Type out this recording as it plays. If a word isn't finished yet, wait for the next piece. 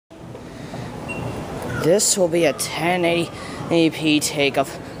This will be a 1080p take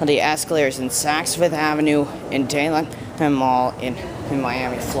of the escalators in Saks Fifth Avenue in Dadeland and Mall in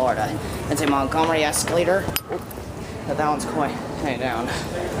Miami, Florida. It's a Montgomery escalator. But that one's quite down.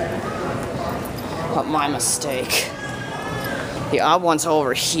 But my mistake. The odd one's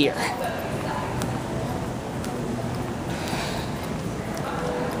over here.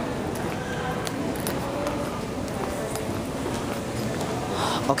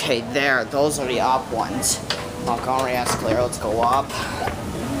 Okay, there. Those are the up ones. Montgomery escalator. Let's go up.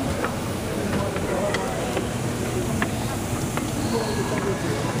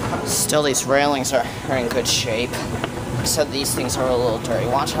 Still, these railings are in good shape. Except these things are a little dirty.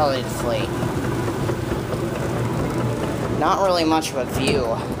 Watch how they deflate. Not really much of a view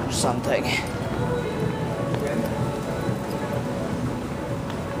or something.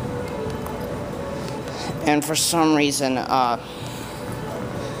 And for some reason,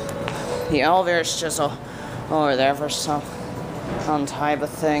 the elevator's just over there for some type of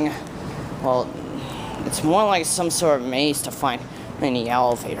thing. Well, it's more like some sort of maze to find any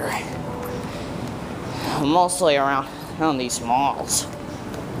elevator. Mostly around these malls.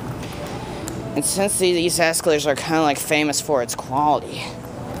 And since these escalators are kind of like famous for its quality,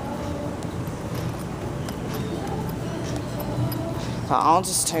 I'll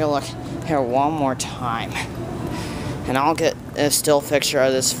just take a look here one more time. And I'll get a still picture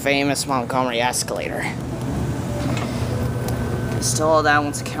of this famous Montgomery escalator. Still, that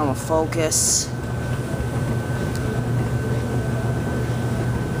one's a camera focus.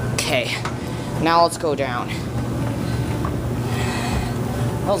 Okay, now let's go down.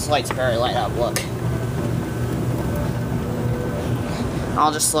 Those lights barely light up, look.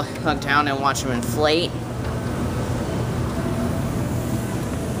 I'll just look down and watch them inflate.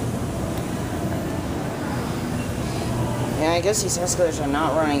 Yeah, I guess these escalators are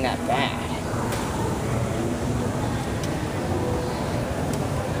not running that bad.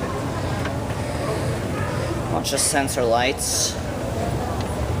 Watch the sensor lights.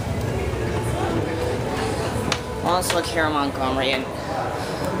 Well, let's look here in Montgomery and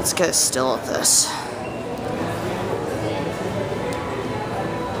let's get a still of this.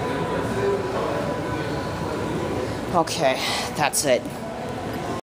 Okay, that's it.